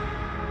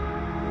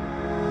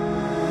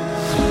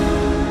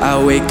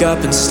I wake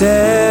up and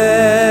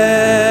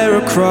stare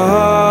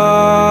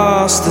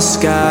across the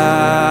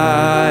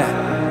sky,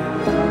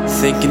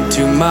 thinking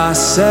to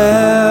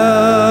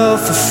myself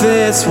if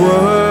it's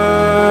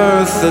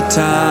worth the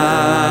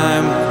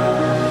time.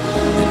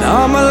 And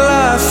all my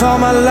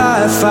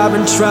life I've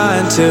been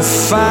trying to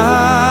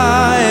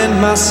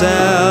find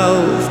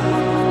myself.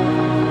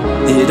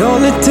 It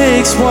only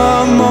takes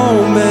one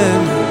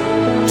moment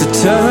to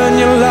turn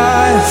your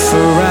life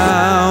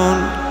around.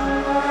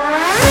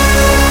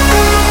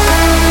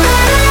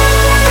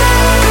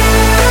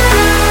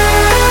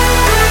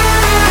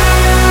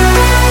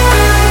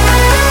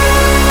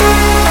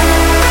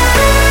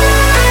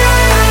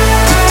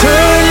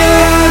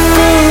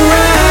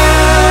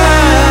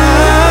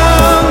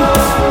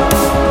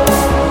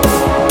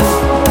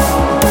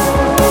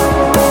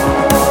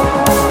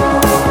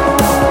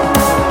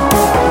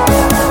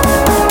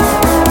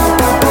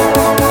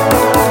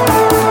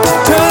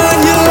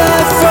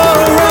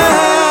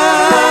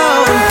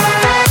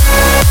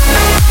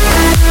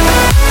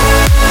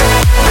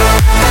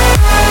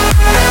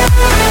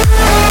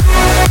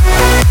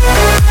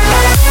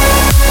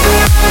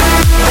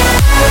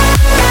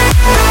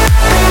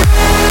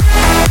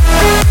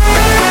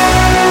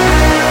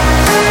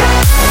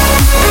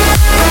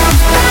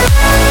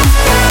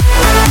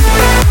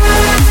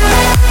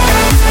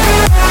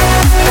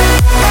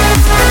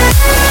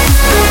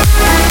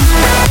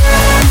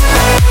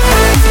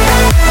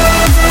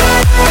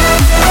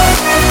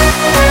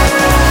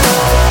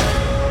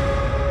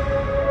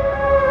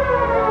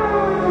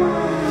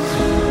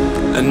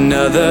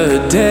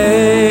 Another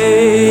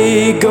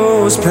day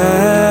goes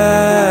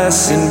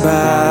passing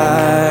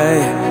by,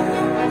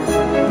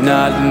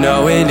 not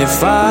knowing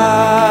if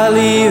I'll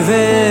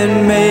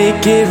even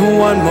make it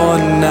one more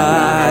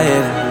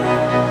night.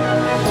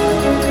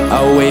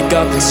 I wake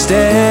up and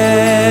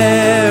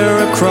stare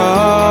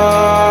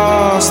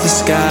across the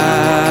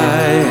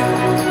sky,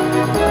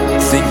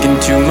 thinking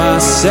to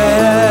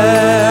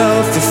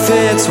myself if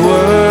it's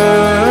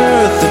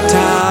worth the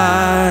time.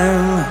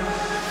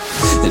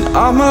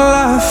 All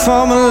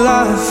my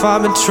life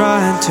I've been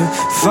trying to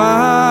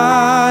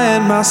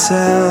find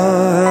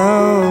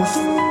myself.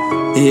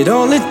 It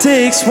only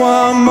takes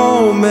one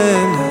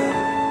moment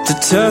to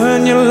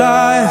turn your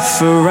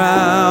life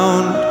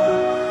around.